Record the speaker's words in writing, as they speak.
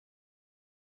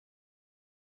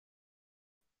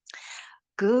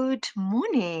Good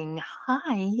morning.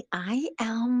 Hi, I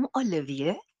am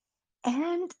Olivia,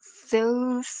 and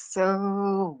so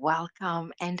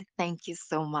welcome and thank you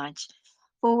so much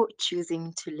for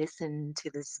choosing to listen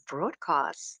to this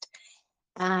broadcast.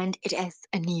 And it is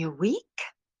a new week,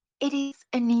 it is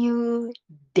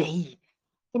day,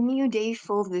 a new day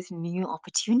filled with new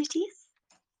opportunities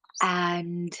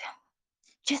and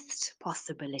just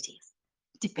possibilities,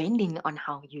 depending on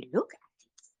how you look at it.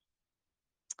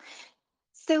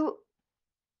 So,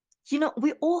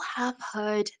 we all have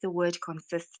heard the word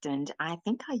consistent. I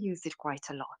think I use it quite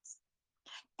a lot.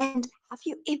 And have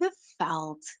you ever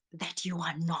felt that you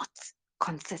are not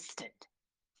consistent?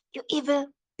 You ever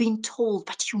been told,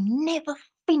 but you never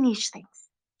finish things?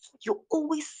 You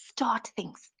always start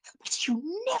things, but you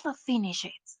never finish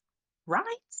it, right?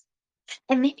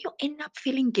 And then you end up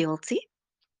feeling guilty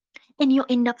and you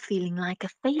end up feeling like a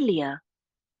failure.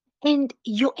 And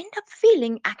you end up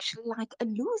feeling actually like a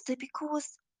loser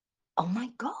because oh my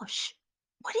gosh,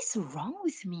 what is wrong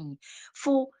with me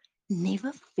for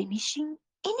never finishing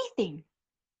anything?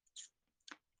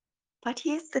 But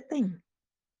here's the thing,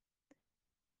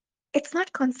 it's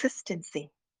not consistency.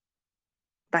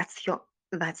 That's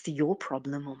your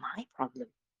problem or my problem.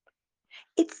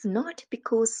 It's not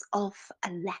because of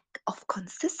a lack of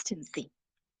consistency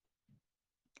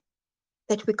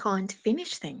that we can't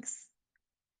finish things.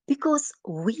 Because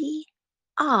we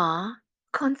are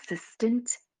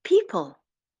consistent people.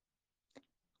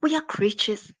 We are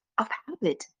creatures of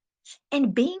habit.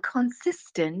 And being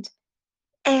consistent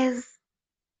is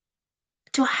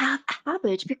to have a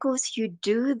habit because you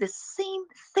do the same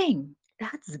thing.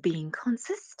 That's being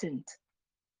consistent.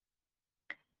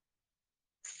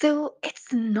 So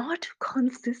it's not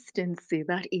consistency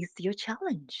that is your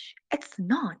challenge. It's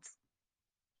not.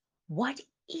 What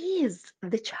is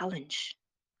the challenge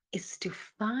is to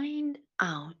find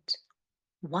out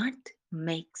what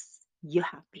makes you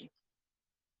happy,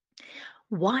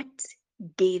 what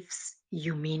gives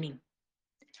you meaning,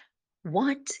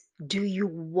 what do you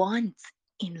want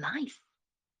in life?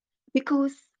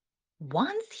 Because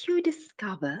once you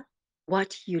discover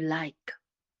what you like,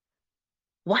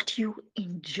 what you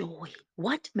enjoy,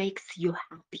 what makes you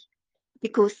happy.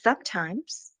 Because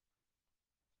sometimes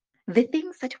the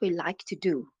things that we like to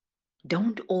do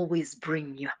don't always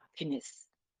bring you happiness.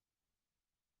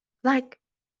 Like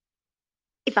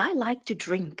if I like to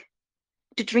drink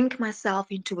myself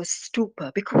into a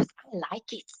stupor because I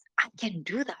like it, I can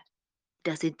do that.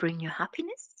 Does it bring you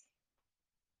happiness?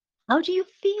 How do you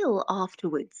feel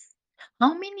afterwards?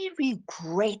 How many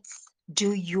regrets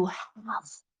do you have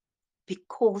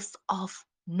because of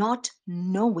not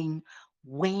knowing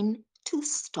when to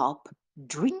stop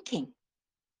drinking?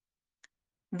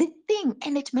 The thing,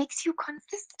 and it makes you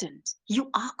consistent. You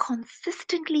are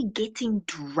consistently getting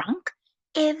drunk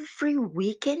every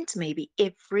weekend, maybe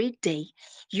every day.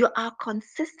 You are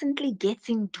consistently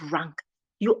getting drunk.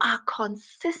 You are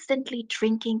consistently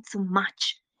drinking too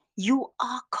much. You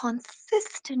are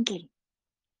consistently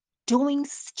doing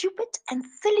stupid and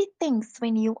silly things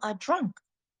when you are drunk.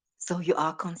 So you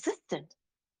are consistent,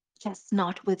 just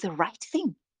not with the right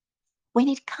thing. When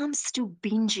it comes to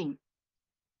binging,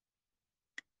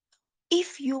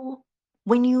 if you,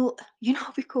 when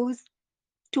because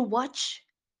to watch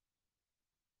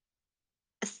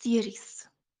a series,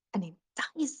 an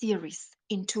entire series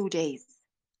in 2 days,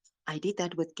 I did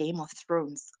that with Game of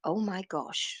Thrones. Oh my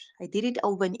gosh, I did it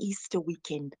over an Easter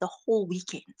weekend, the whole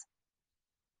weekend.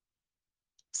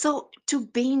 So to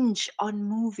binge on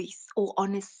movies or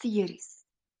on a series,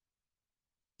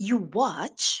 you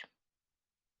watch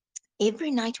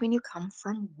every night when you come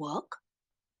from work,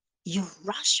 you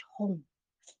rush home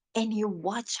and you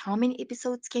watch how many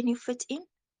episodes can you fit in?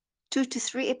 2 to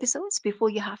 3 episodes before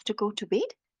you have to go to bed.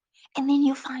 And then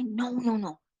you find, no, no,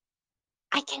 no,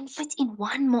 I can fit in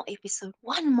one more episode,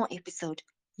 one more episode.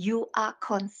 You are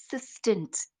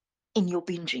consistent in your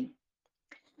binging.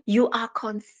 You are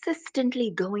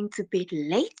consistently going to bed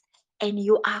late and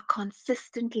you are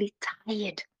consistently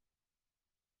tired.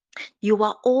 You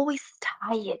are always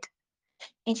tired.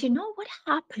 And you know what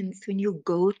happens when you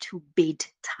go to bed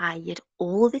tired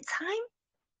all the time?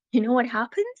 You know what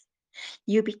happens?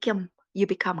 You become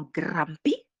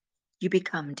grumpy, you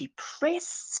become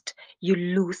depressed, you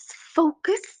lose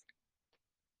focus,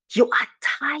 you are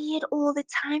tired all the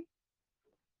time.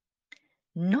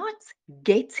 Not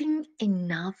getting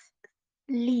enough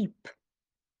sleep.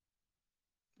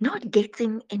 Not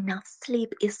getting enough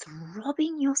sleep is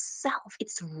robbing yourself,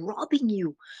 it's robbing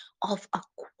you of a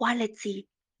quality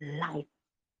life.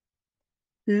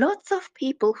 Lots of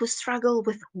people who struggle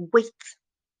with weight,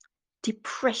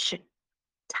 depression,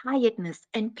 tiredness.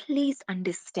 And please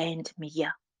understand me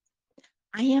here.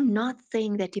 I am not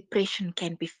saying that depression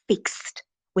can be fixed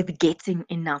with getting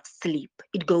enough sleep.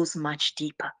 It goes much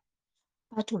deeper.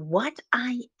 But what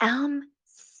I am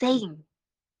saying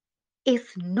is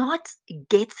not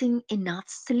getting enough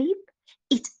sleep,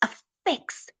 it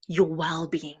affects your well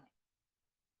being.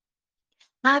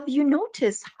 Have you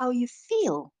noticed how you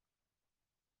feel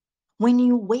when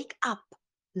you wake up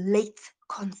late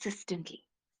consistently?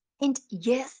 And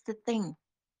yes, the thing,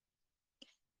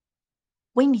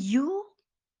 when you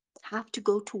have to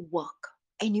go to work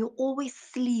and you always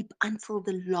sleep until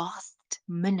the last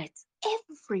minute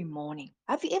every morning.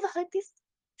 Have you ever heard this?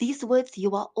 These words,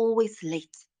 you are always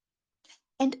late.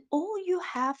 And all you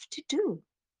have to do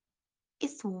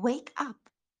is wake up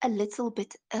a little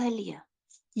bit earlier.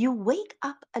 You wake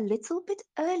up a little bit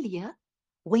earlier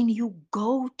when you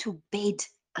go to bed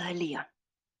earlier.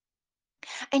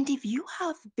 And if you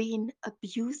have been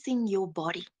abusing your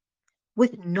body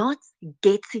with not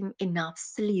getting enough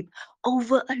sleep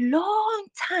over a long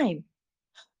time,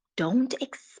 don't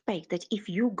expect that if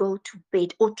you go to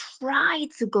bed or try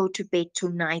to go to bed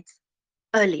tonight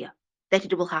earlier, that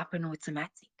it will happen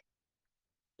automatic.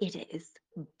 It is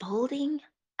building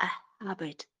a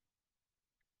habit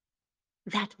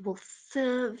that will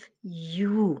serve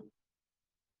you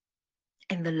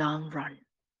in the long run.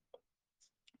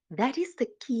 That is the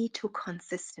key to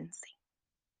consistency.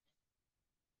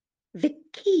 The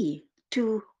key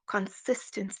to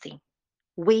consistency,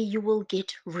 where you will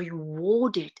get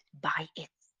rewarded by it,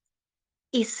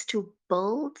 is to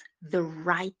build the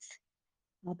right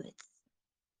habits.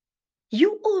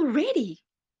 You already,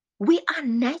 we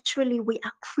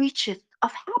are creatures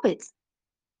of habits.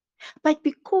 But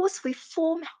because we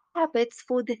form habits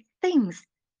for the things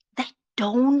that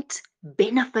don't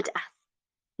benefit us,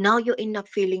 now you end up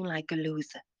feeling like a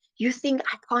loser. You think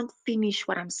I can't finish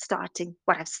what I've started.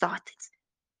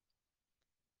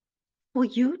 For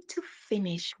you to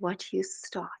finish what you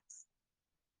start,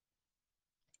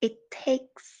 it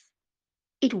takes,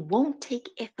 it won't take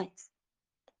effort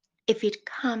if it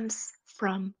comes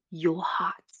from your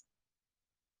heart.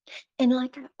 And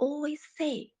like I always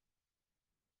say,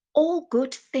 all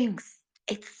good things,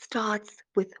 it starts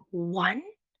with one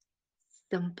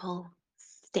simple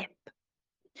step.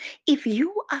 If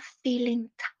you are feeling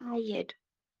tired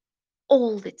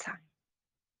all the time,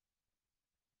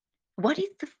 what is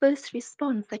the first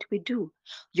response that we do?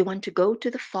 You want to go to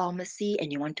the pharmacy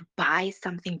and you want to buy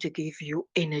something to give you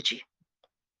energy.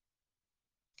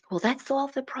 Will that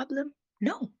solve the problem?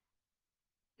 No,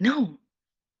 no.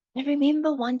 I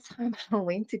remember one time I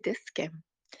went to Discam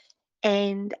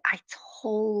and I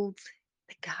told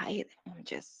the guy that I'm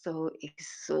just so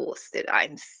exhausted.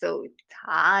 I'm so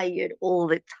tired all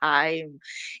the time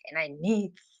and I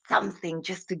need something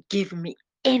just to give me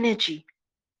energy.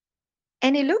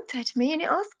 And he looked at me and he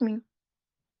asked me,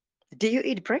 do you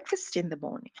eat breakfast in the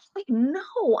morning? I'm like,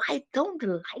 no, I don't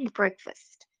like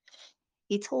breakfast.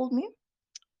 He told me,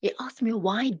 he asked me,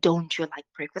 why don't you like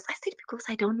breakfast? I said, because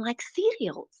I don't like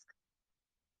cereals.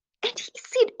 And he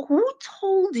said, who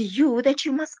told you that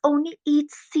you must only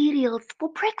eat cereals for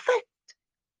breakfast?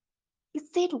 He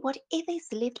said, whatever is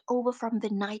left over from the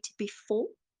night before,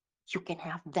 you can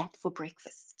have that for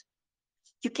breakfast.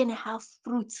 You can have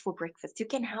fruits for breakfast. You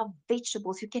can have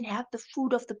vegetables. You can have the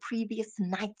food of the previous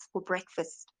night for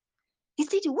breakfast. He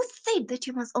said, who said that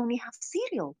you must only have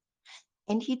cereal?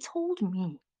 And he told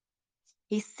me,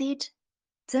 he said,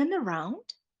 turn around,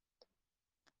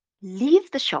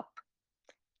 leave the shop,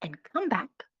 and come back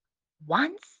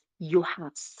once you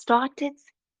have started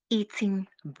eating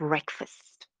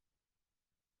breakfast.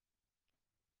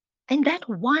 And that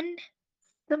one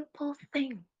simple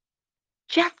thing,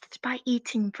 just by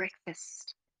eating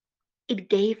breakfast, it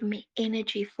gave me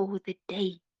energy for the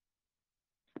day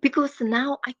because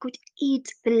now I could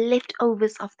eat the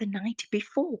leftovers of the night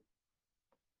before.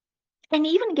 And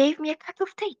he even gave me a cut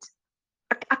of date,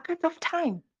 a cut of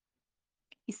time.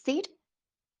 He said,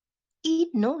 eat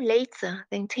no later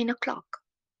than 10 o'clock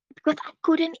because I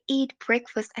couldn't eat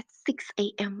breakfast at 6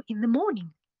 a.m. in the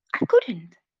morning. I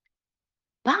couldn't.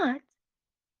 But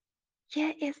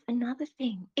here is another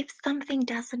thing. If something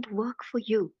doesn't work for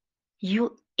you,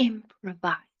 you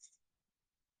improvise.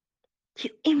 You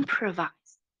improvise.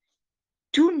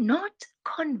 Do not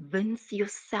convince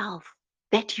yourself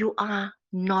that you are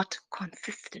not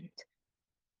consistent.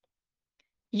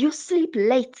 You sleep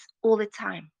late all the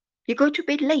time. You go to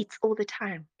bed late all the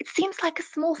time. It seems like a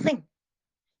small thing,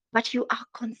 but you are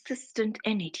consistent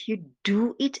in it. You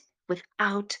do it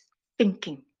without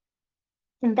thinking.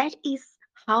 And that is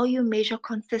how you measure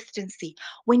consistency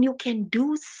when you can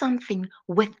do something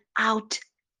without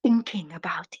thinking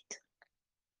about it.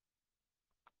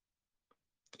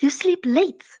 You sleep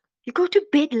late. You go to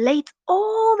bed late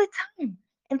all the time.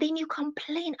 And then you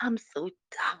complain, I'm so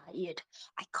tired.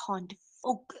 I can't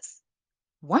focus.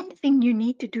 One thing you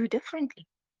need to do differently.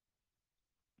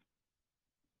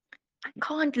 I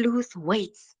can't lose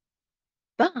weight.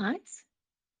 But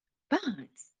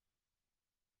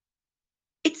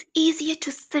it's easier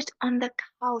to sit on the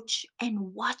couch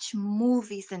and watch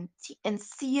movies and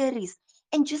series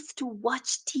and just to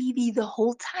watch TV the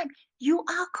whole time. You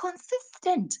are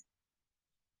consistent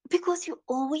because you're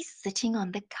always sitting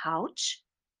on the couch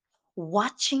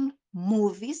watching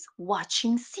movies,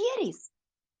 watching series,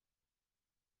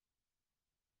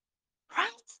 right?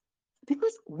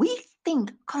 Because we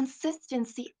think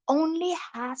consistency only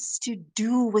has to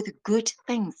do with good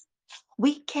things.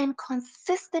 We can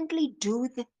consistently do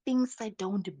the things that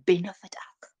don't benefit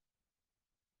us.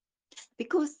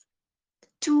 Because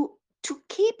to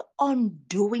keep on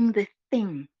doing the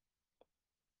thing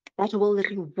that will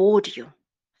reward you,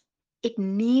 it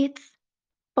needs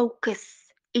focus,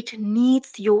 it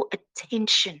needs your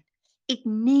attention, it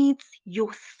needs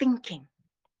your thinking.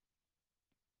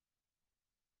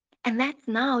 And that's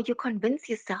now you convince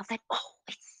yourself that, oh,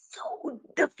 it's so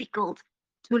difficult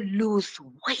to lose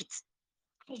weight.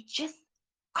 I just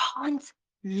can't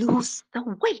lose the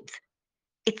weight.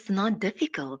 It's not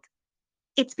difficult.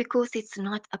 It's because it's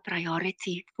not a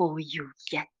priority for you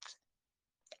yet.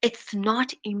 It's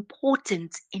not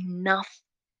important enough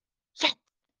yet.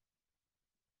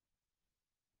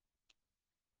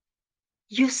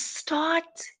 You start,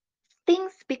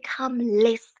 things become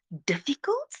less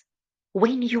difficult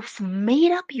when you've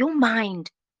made up your mind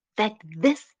that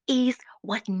this is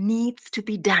what needs to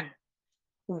be done.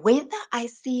 Whether I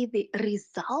see the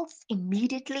results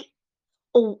immediately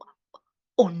or,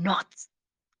 or not,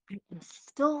 I'm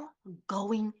still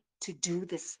going to do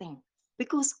this thing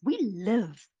because we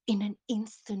live in an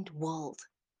instant world.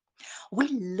 We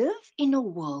live in a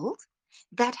world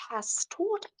that has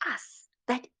taught us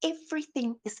that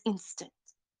everything is instant.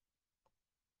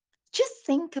 Just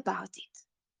think about it.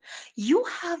 You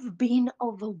have been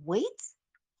overweight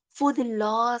for the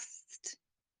last,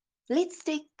 let's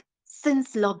take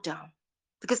since lockdown,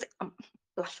 because like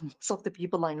most of the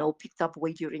people I know picked up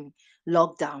weight during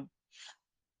lockdown.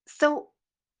 So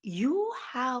you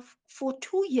have, for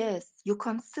 2 years, you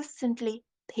consistently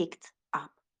picked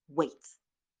up weight.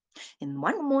 And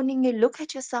one morning you look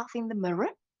at yourself in the mirror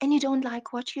and you don't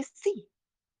like what you see.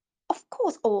 Of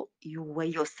course, or you weigh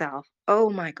yourself. Oh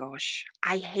my gosh,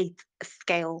 I hate a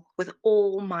scale with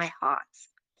all my heart.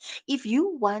 If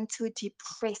you want to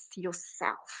depress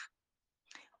yourself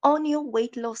on your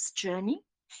weight loss journey,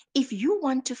 if you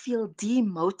want to feel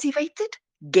demotivated,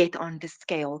 get on the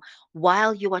scale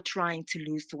while you are trying to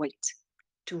lose weight.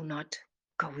 Do not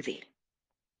go there.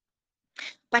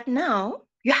 But now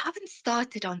you haven't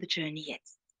started on the journey yet.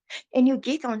 And you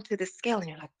get onto the scale and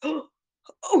you're like,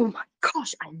 oh my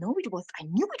gosh, I knew it was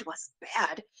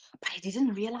bad, but I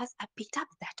didn't realize I picked up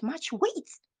that much weight.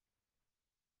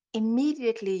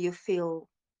 Immediately you feel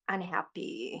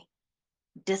unhappy,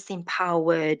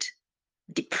 disempowered,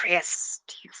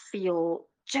 depressed. You feel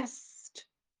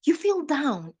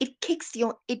down. It hits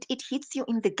you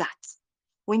in the gut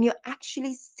when you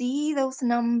actually see those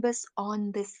numbers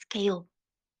on the scale.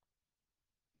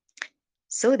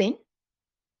 So then,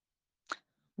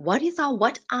 what's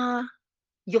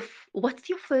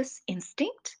your first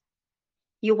instinct?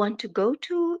 You want to go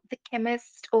to the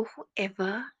chemist or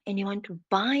whoever and you want to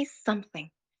buy something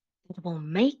that will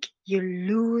make you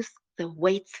lose the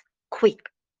weight quick,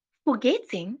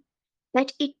 forgetting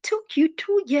that it took you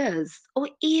 2 years or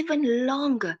even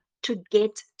longer to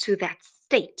get to that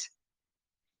state.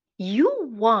 You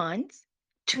want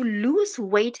to lose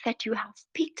weight that you have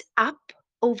picked up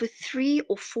over 3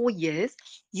 or 4 years.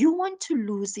 You want to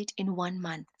lose it in 1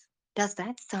 month. Does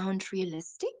that sound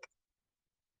realistic?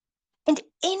 And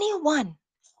anyone,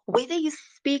 whether you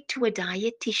speak to a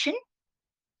dietitian,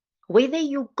 whether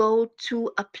you go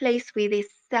to a place where they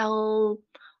sell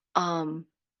um,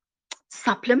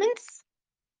 supplements,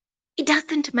 it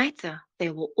doesn't matter. They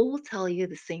will all tell you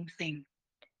the same thing.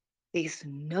 There's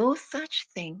no such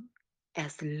thing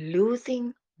as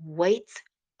losing weight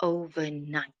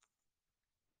overnight.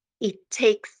 It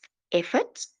takes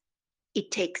effort, it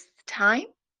takes time,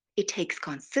 it takes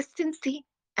consistency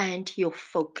and your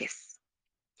focus.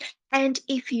 And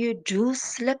if you do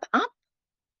slip up,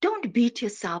 don't beat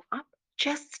yourself up,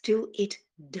 just do it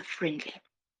differently.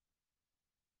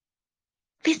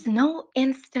 There's no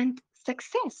instant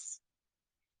success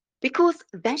because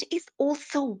that is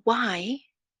also why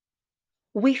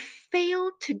we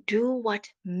fail to do what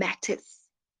matters.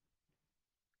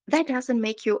 That doesn't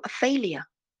make you a failure.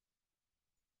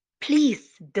 Please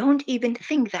don't even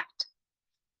think that.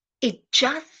 It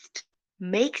just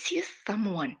makes you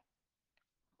someone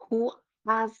who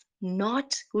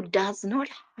who does not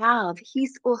have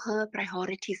his or her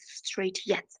priorities straight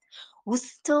yet, who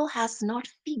still has not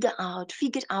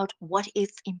figured out what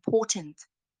is important.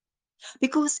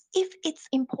 Because if it's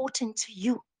important to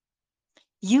you,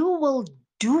 you will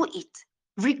do it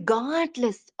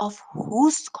regardless of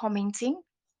who's commenting,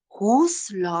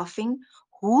 who's laughing,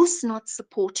 who's not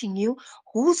supporting you,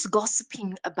 who's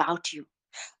gossiping about you.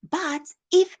 But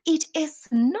if it is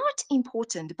not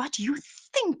important, but you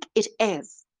think it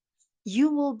is,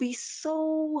 you will be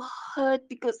so hurt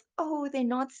because, oh, they're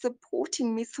not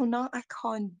supporting me, so now I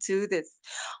can't do this.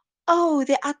 Oh,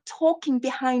 they are talking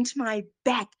behind my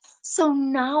back, so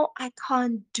now I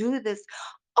can't do this.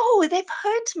 Oh, they've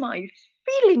hurt my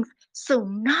feelings, so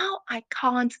now I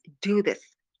can't do this.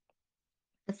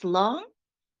 As long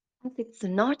as it's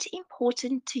not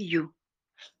important to you,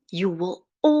 you will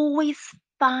always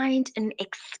find an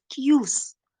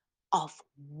excuse of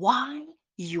why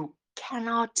you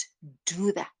cannot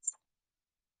do that.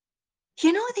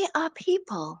 You know, there are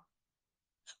people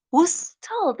who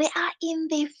still they are in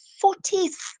their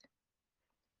 40s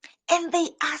and they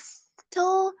are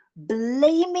still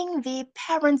blaming their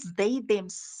parents. They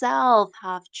themselves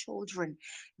have children.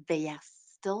 They are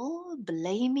still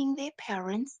blaming their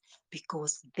parents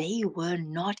because they were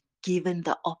not given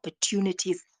the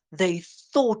opportunities they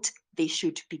thought they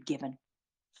should be given.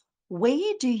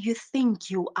 Where do you think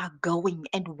you are going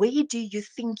and where do you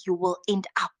think you will end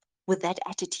up with that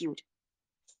attitude?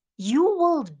 You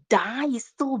will die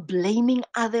still blaming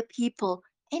other people.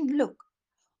 And look,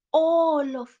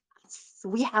 all of us,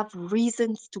 we have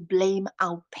reasons to blame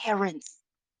our parents.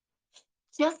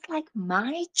 Just like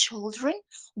my children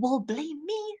will blame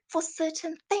me for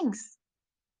certain things.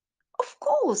 Of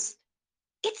course,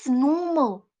 it's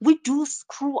normal. We do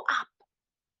screw up.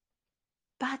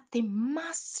 But there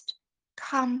must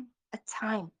come a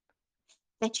time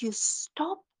that you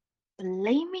stop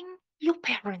blaming your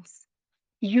parents.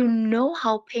 You know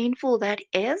how painful that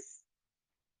is,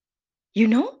 you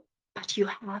know, but you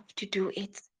have to do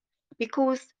it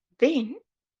because then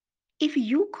if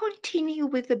you continue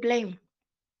with the blame,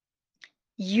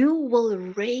 you will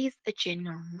raise a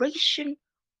generation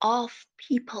of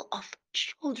people, of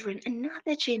children,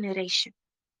 another generation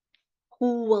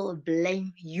who will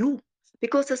blame you.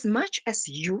 Because as much as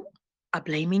you are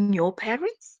blaming your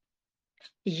parents,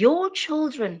 your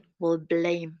children will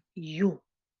blame you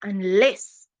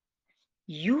unless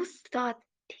you start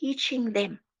teaching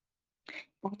them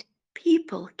that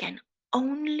people can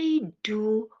only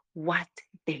do what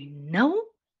they know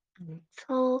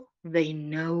until they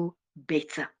know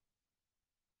better.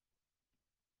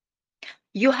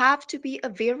 You have to be a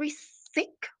very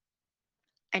sick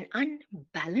and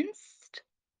unbalanced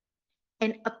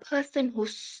and a person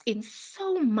who's in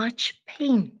so much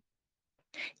pain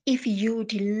if you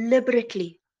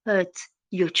deliberately hurt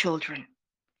your children.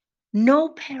 No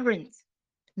parent,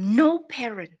 no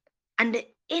parent, under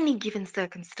any given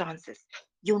circumstances,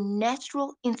 your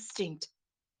natural instinct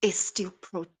is to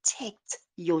protect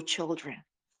your children.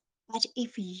 But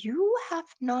if you have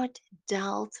not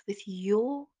dealt with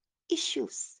your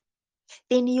issues,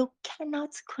 then you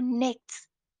cannot connect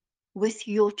with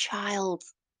your child.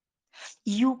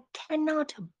 You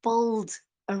cannot build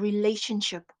a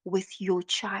relationship with your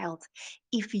child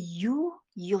if you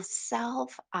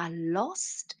yourself are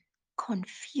lost,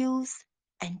 confused,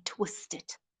 and twisted.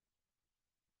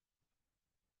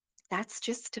 That's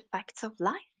just a fact of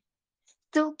life.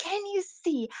 So, can you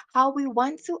see how we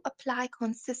want to apply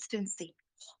consistency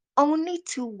only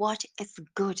to what is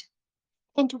good?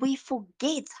 And we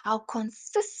forget how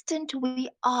consistent we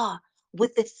are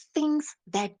with the things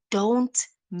that don't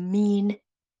mean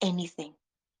anything.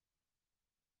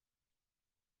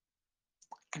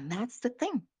 And that's the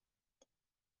thing.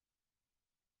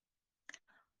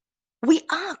 We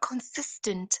are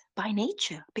consistent by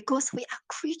nature because we are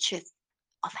creatures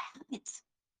of habits.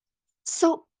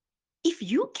 So if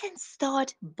you can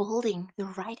start building the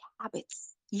right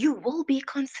habits, you will be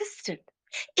consistent.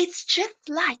 It's just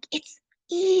like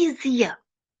easier.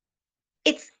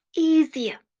 It's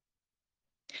easier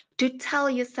to tell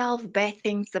yourself bad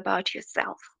things about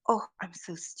yourself. Oh, I'm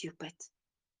so stupid.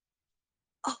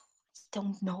 Oh, I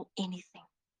don't know anything.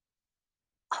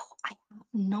 Oh, I have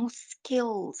no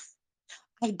skills.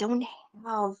 I don't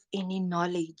have any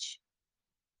knowledge.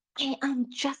 I am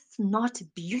just not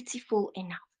beautiful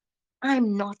enough.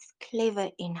 I'm not clever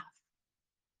enough.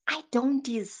 I don't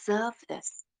deserve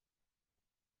this.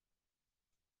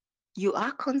 You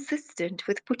are consistent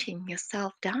with putting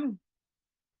yourself down.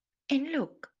 And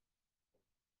look,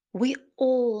 we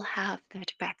all have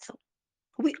that battle.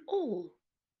 We all.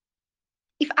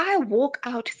 If I walk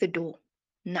out the door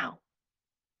now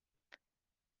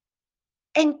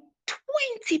and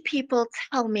 20 people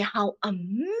tell me how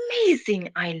amazing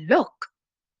I look,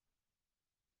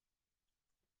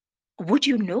 would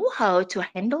you know how to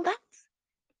handle that?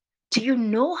 Do you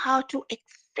know how to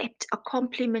accept a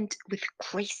compliment with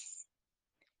grace?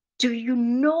 Do you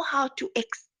know how to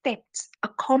accept a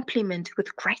compliment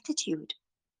with gratitude?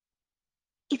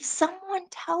 If someone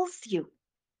tells you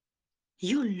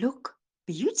you look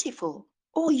beautiful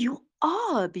or you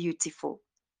are beautiful,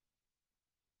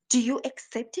 do you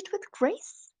accept it with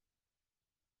grace?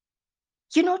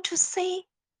 To say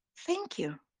thank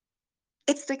you.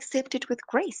 It's to accept it with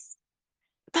grace.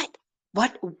 But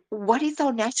what what is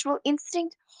our natural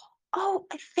instinct? Oh,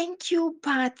 thank you,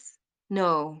 but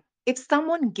no. If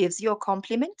someone gives you a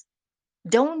compliment,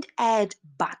 don't add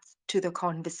but to the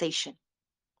conversation.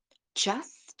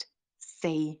 Just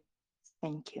say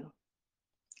thank you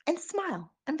and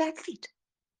smile, and that's it.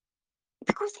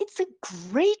 Because it's a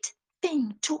great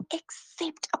thing to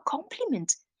accept a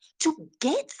compliment, to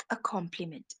get a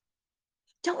compliment.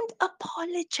 Don't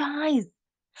apologize.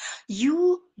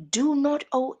 You do not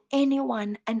owe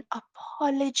anyone an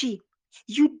apology.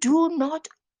 You do not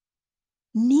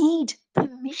need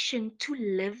permission to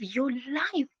live your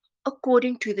life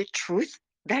according to the truth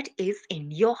that is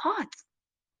in your heart.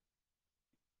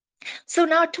 So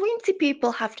now 20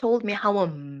 people have told me how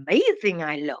amazing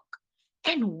I look.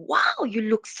 And wow, you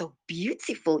look so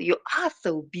beautiful. You are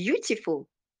so beautiful.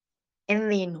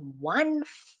 And then one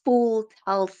fool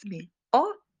tells me,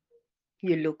 oh,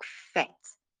 you look fat.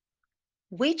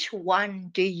 Which one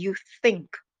do you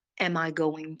think am I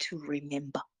going to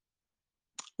remember?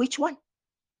 Which one?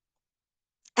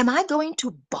 Am I going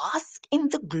to bask in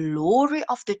the glory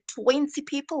of the 20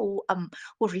 people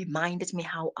who reminded me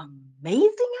how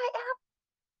amazing I am?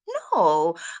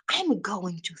 No, I'm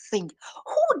going to think,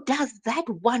 who does that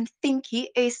one think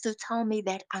he is to tell me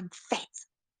that I'm fat?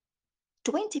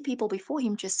 20 people before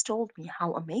him just told me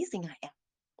how amazing I am.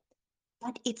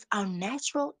 But it's our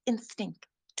natural instinct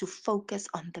to focus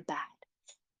on the bad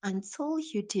until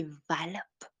you develop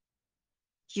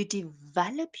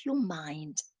your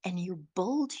mind and you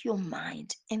build your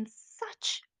mind in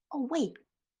such a way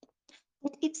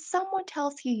that if someone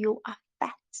tells you you are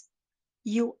fat,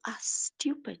 you are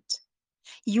stupid,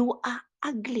 you are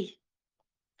ugly,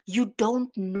 you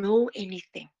don't know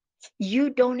anything, you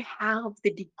don't have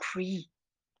the degree,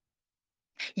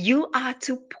 you are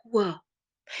too poor,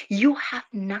 you have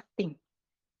nothing.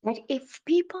 But if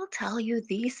people tell you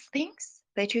these things,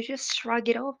 that you just shrug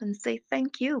it off and say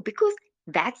thank you because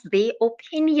that's their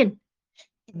opinion.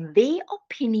 Their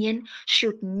opinion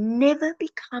should never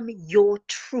become your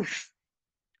truth.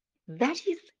 That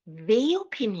is their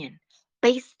opinion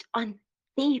based on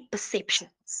their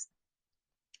perceptions.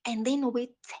 And then we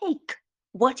take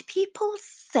what people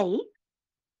say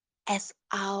as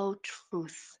our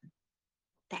truth.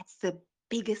 That's the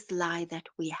biggest lie that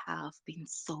we have been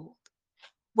sold.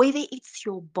 Whether it's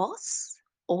your boss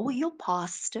or your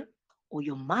pastor or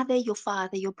your mother, your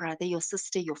father, your brother, your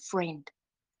sister, your friend,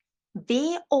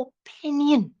 their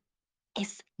opinion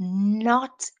is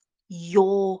not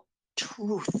your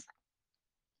truth.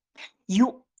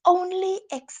 You only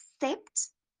accept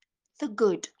the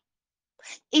good.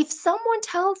 If someone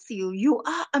tells you you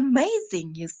are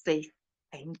amazing, you say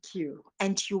thank you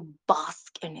and you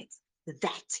bask in it.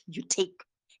 That you take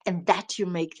and that you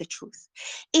make the truth.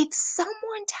 If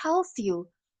someone tells you,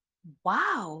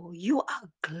 wow, you are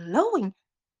glowing,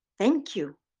 thank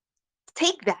you.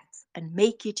 Take that and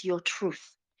make it your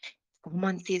truth.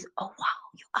 Someone says, oh, wow,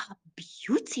 you are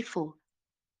beautiful.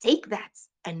 Take that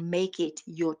and make it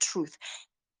your truth.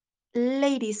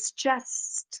 Ladies,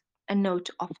 just a note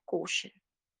of caution.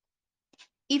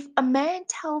 If a man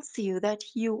tells you that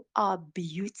you are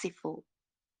beautiful,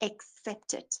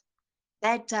 accept it.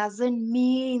 That doesn't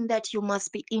mean that you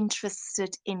must be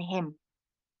interested in him.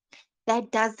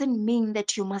 That doesn't mean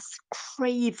that you must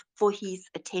crave for his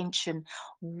attention,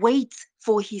 wait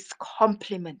for his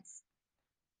compliments.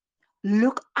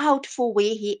 Look out for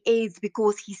where he is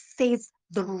because he says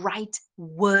the right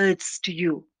words to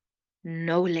you.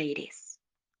 No, ladies.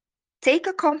 Take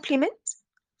a compliment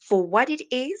for what it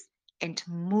is and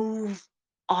move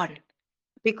on.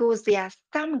 Because there are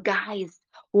some guys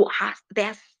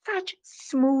they're such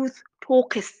smooth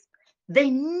talkers. They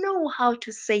know how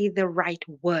to say the right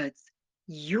words.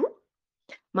 You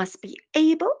must be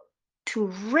able to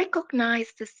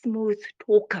recognize the smooth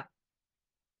talker.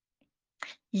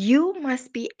 You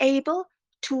must be able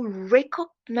to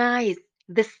recognize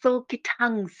the silky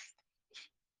tongues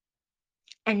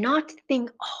and not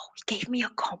think, oh, he gave me a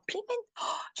compliment.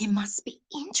 Oh, he must be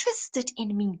interested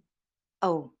in me.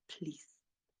 Oh, please.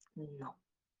 No,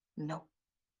 no.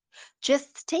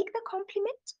 Just take the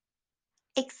compliment,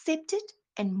 accept it,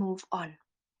 and move on.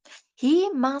 He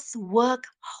must work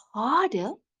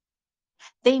harder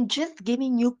than just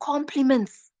giving you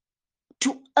compliments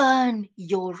to earn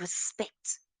your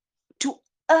respect, to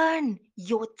earn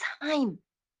your time,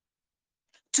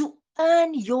 to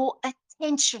earn your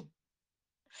attention.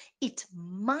 It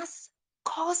must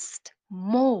cost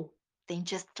more than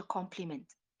just a compliment.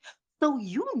 So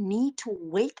you need to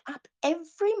wake up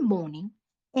every morning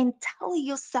and tell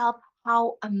yourself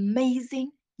how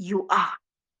amazing you are.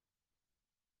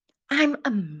 I'm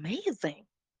amazing.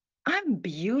 I'm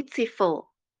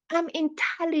beautiful. I'm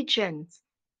intelligent.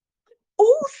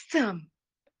 Awesome.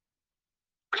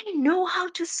 I know how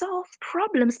to solve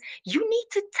problems. You need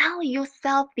to tell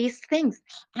yourself these things.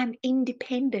 I'm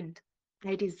independent.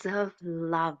 I deserve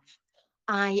love.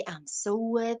 I am so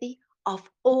worthy of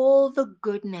all the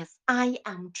goodness. I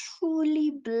am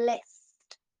truly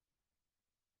blessed.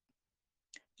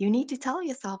 You need to tell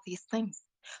yourself these things.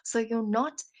 So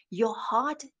your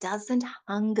heart doesn't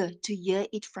hunger to hear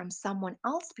it from someone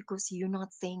else because you're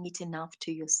not saying it enough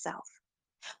to yourself.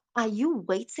 Are you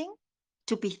waiting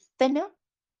to be thinner,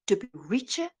 to be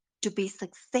richer, to be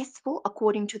successful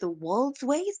according to the world's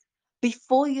ways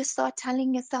before you start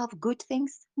telling yourself good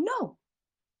things? No.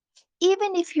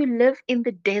 Even if you live in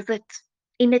the desert,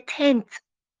 in a tent,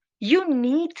 you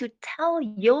need to tell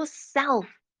yourself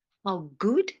how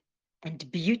good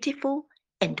and beautiful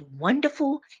and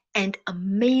wonderful and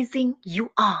amazing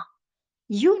you are.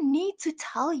 You need to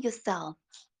tell yourself,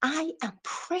 I am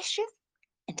precious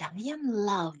and I am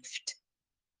loved.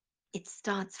 It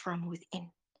starts from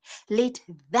within. Let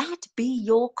that be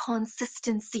your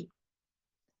consistency.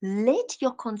 Let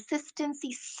your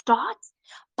consistency start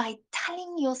by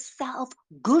telling yourself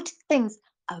good things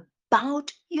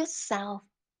about yourself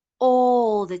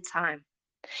all the time.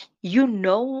 You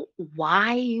know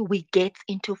why we get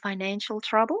into financial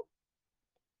trouble?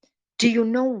 Do you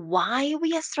know why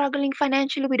we are struggling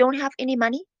financially? We don't have any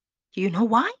money. You know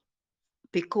why?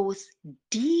 Because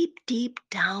deep, deep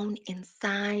down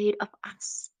inside of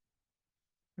us,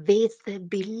 there's the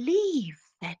belief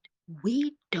that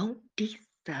we don't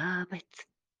deserve it.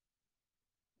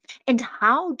 And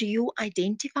how do you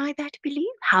identify that belief?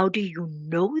 How do you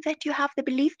know that you have the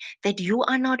belief that you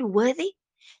are not worthy?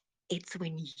 It's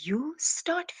when you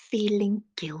start feeling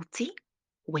guilty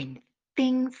when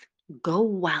things go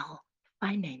well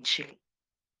financially.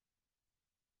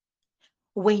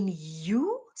 When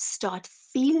you start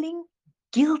feeling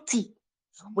guilty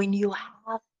when you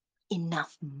have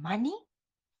enough money,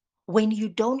 when you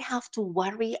don't have to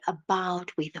worry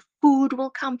about where the food will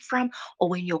come from, or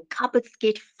when your cupboards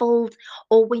get filled,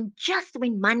 or when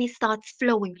money starts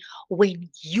flowing, when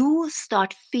you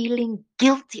start feeling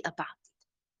guilty about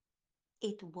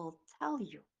it, it will tell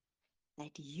you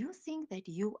that you think that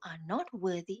you are not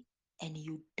worthy and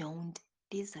you don't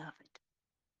deserve it.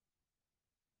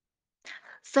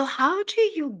 So, how do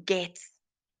you get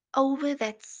over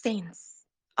that sense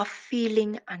of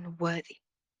feeling unworthy?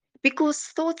 Because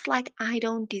thoughts like, I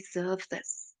don't deserve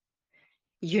this,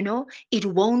 it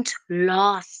won't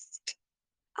last.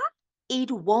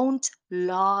 It won't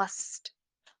last.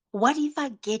 What if I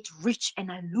get rich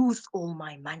and I lose all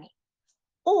my money?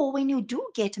 Or when you do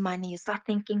get money, you start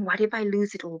thinking, what if I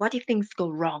lose it all? What if things go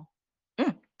wrong?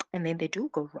 Mm, and then they do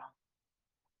go wrong.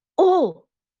 Or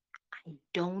I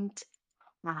don't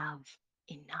have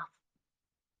enough.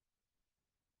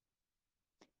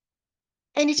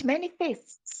 And it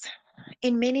manifests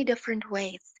in many different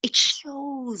ways. It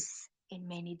shows in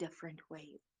many different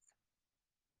ways.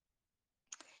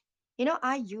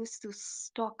 I used to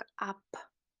stock up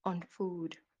on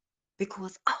food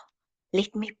because, oh,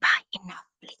 let me buy enough,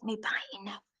 let me buy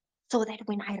enough. So that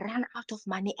when I run out of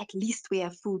money, at least we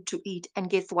have food to eat. And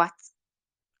guess what?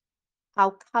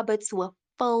 Our cupboards were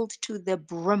filled to the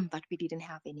brim, but we didn't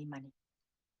have any money.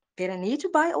 Did I need to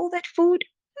buy all that food?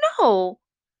 No,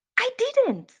 I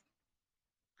didn't.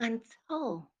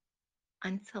 Until,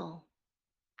 until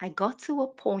I got to a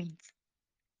point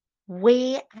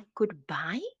where I could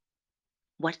buy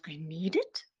what I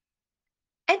needed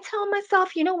and tell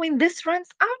myself, when this runs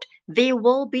out, there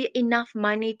will be enough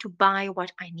money to buy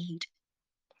what I need.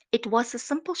 It was a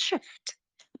simple shift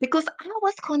because I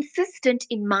was consistent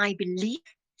in my belief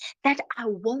that I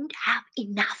won't have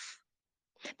enough,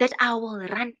 that I will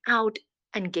run out.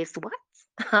 And guess what?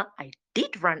 I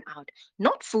did run out,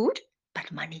 not food,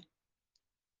 but money.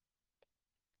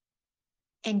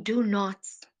 And do not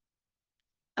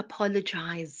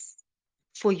apologize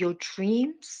for your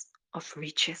dreams of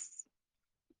riches.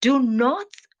 Do not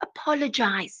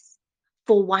apologize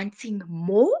for wanting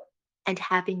more and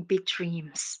having big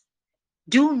dreams.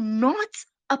 Do not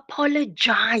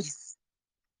apologize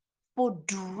for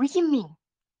dreaming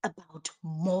about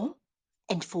more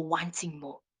and for wanting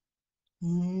more.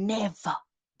 Never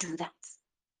do that.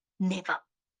 Never.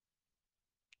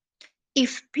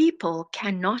 If people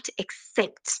cannot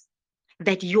accept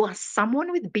that you are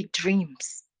someone with big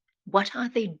dreams, what are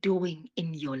they doing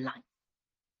in your life?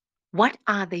 What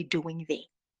are they doing there?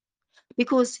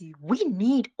 Because we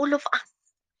need all of us.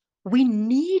 We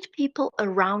need people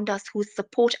around us who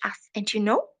support us. And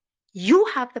you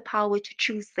have the power to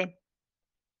choose them.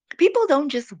 People don't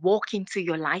just walk into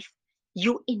your life,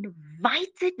 you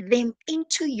invited them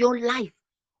into your life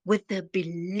with the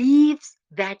beliefs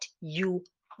that you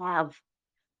have.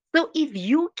 So if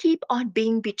you keep on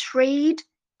being betrayed,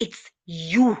 it's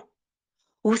you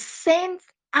who sends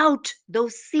out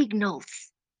those signals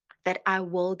that I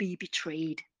will be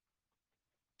betrayed.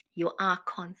 You are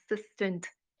consistent.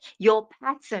 Your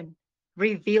pattern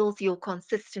reveals your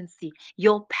consistency.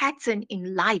 Your pattern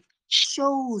in life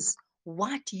shows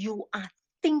what you are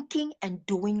thinking and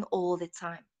doing all the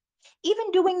time.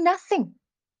 Even doing nothing,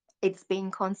 it's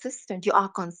being consistent. You are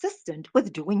consistent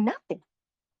with doing nothing.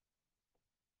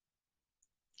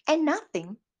 And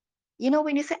nothing,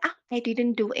 when you say, I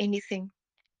didn't do anything,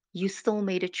 you still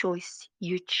made a choice.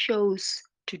 You chose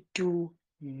to do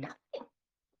nothing.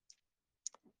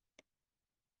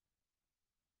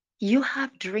 You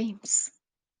have dreams.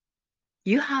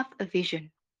 You have a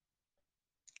vision.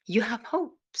 You have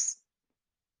hopes.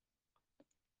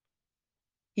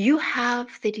 You have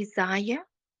the desire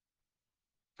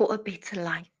for a better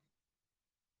life.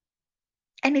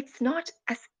 And it's not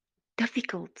as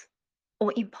difficult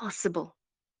or impossible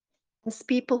as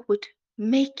people would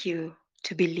make you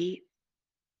to believe.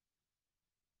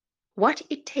 What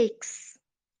it takes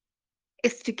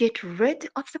is to get rid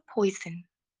of the poison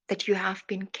that you have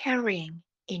been carrying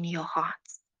in your heart.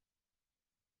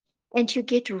 And you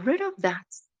get rid of that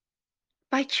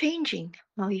by changing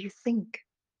how you think.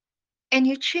 And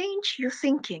you change your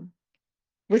thinking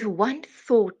with one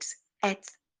thought at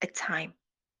a time,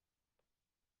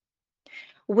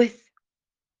 with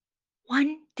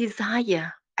one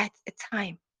desire at a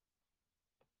time.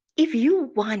 If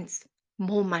you want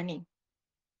more money,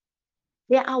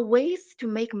 there are ways to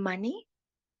make money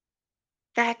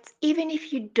that even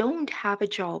if you don't have a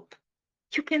job,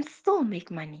 you can still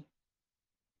make money,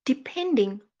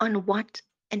 depending on what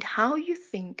and how you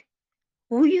think,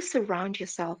 who you surround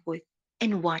yourself with,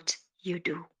 and what you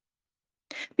do.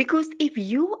 Because if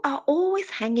you are always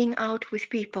hanging out with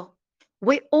people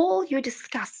where all you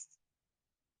discuss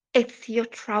it's your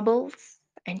troubles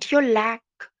and your lack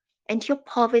and your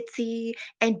poverty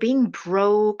and being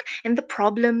broke and the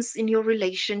problems in your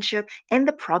relationship and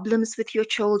the problems with your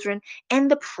children and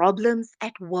the problems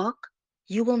at work,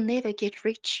 you will never get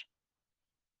rich.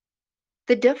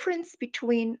 The difference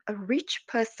between a rich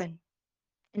person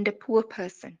and a poor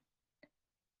person.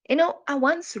 I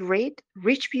once read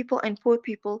rich people and poor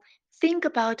people think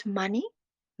about money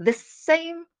the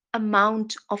same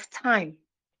amount of time.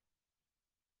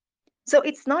 So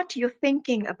it's not your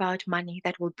thinking about money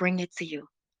that will bring it to you,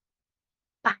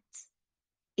 but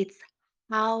it's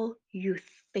how you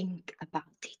think about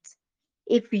it.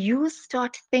 If you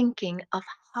start thinking of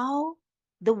how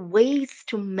the ways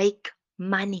to make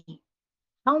money,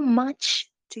 how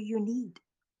much do you need?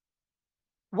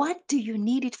 What do you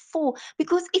need it for?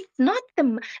 Because it's not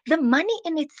the money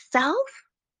in itself,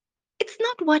 it's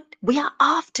not what we are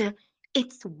after,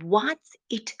 it's what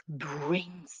it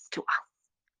brings to us.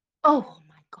 Oh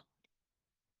my God.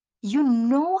 You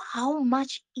know how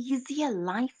much easier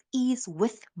life is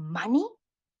with money?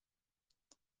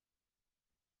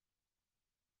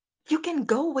 You can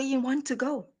go where you want to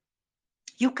go.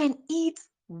 You can eat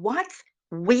what,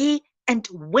 where, and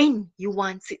when you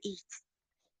want to eat.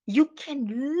 You can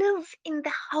live in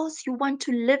the house you want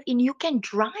to live in. You can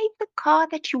drive the car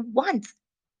that you want.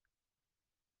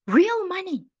 Real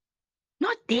money,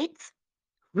 not debt.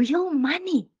 Real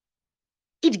money.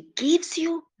 It gives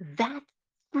you that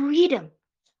freedom.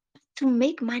 To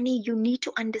make money, you need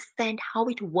to understand how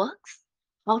it works,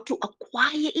 how to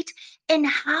acquire it, and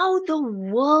how the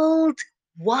world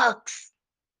works.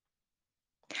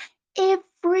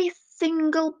 Every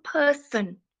single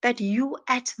person that you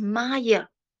admire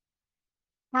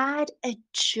had a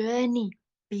journey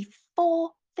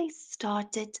before they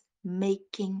started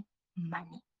making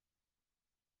money.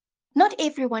 Not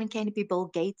everyone can be Bill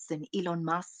Gates and Elon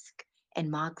Musk and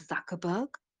Mark Zuckerberg.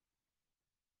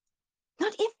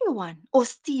 anyone or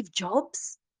Steve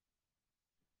Jobs.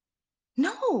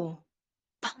 No,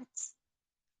 but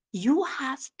you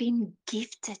have been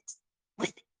gifted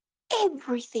with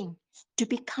everything to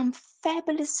become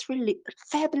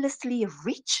fabulously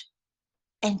rich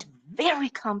and very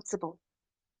comfortable.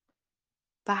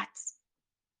 But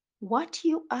what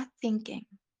you are thinking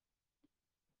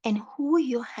and who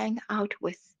you hang out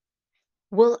with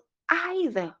will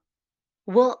either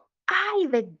will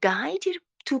either guide you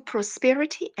to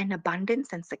prosperity and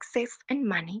abundance and success and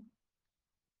money,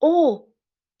 or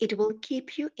it will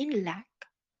keep you in lack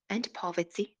and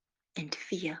poverty and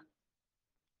fear.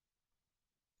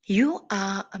 You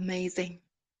are amazing.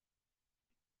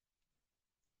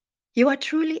 You are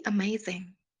truly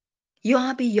amazing. You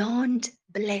are beyond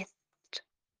blessed.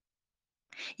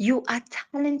 You are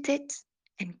talented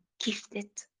and gifted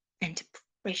and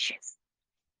precious.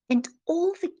 And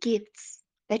all the gifts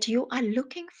that you are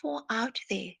looking for out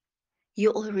there,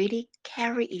 you already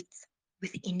carry it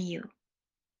within you.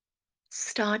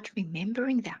 Start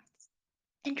remembering that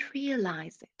and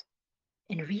realize it,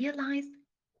 and realize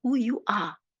who you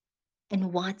are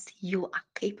and what you are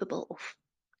capable of.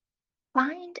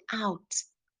 Find out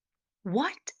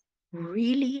what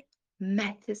really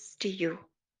matters to you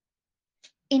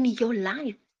in your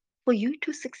life. For you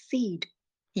to succeed,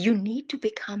 you need to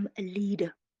become a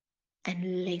leader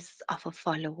and less of a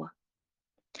follower.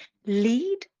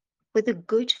 Lead with the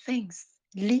good things,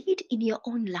 lead in your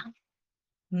own life,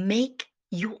 make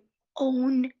your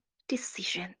own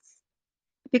decisions.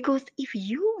 Because if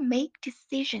you make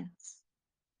decisions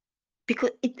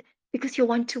because it because you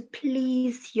want to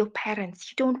please your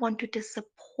parents, you don't want to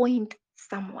disappoint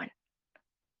someone,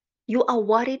 you are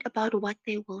worried about what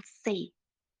they will say,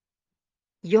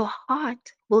 your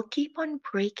heart will keep on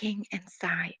breaking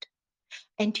inside,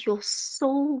 and your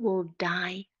soul will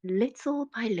die little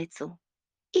by little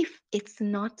if it's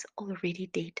not already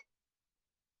dead.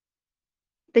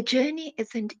 The journey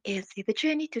isn't easy. The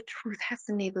journey to truth has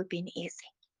never been easy.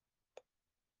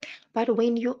 But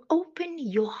when you open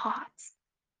your hearts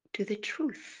to the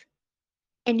truth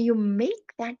and you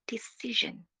make that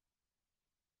decision,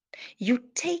 you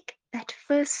take that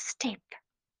first step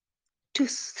to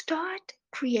start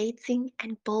creating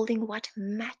and building what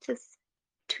matters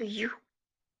to you.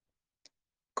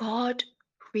 God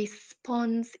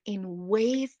responds in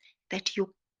ways that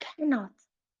you cannot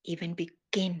even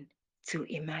begin to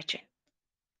imagine.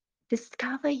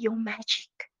 Discover your magic,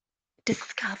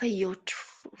 discover your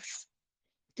truth,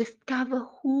 discover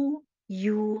who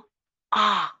you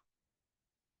are.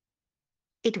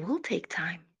 It will take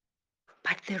time,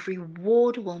 but the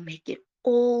reward will make it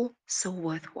all so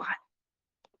worthwhile.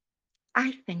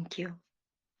 I thank you.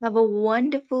 Have a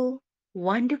wonderful,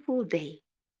 wonderful day.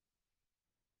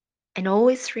 And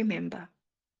always remember,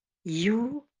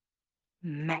 you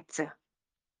matter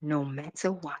no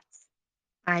matter what.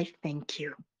 I thank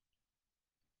you.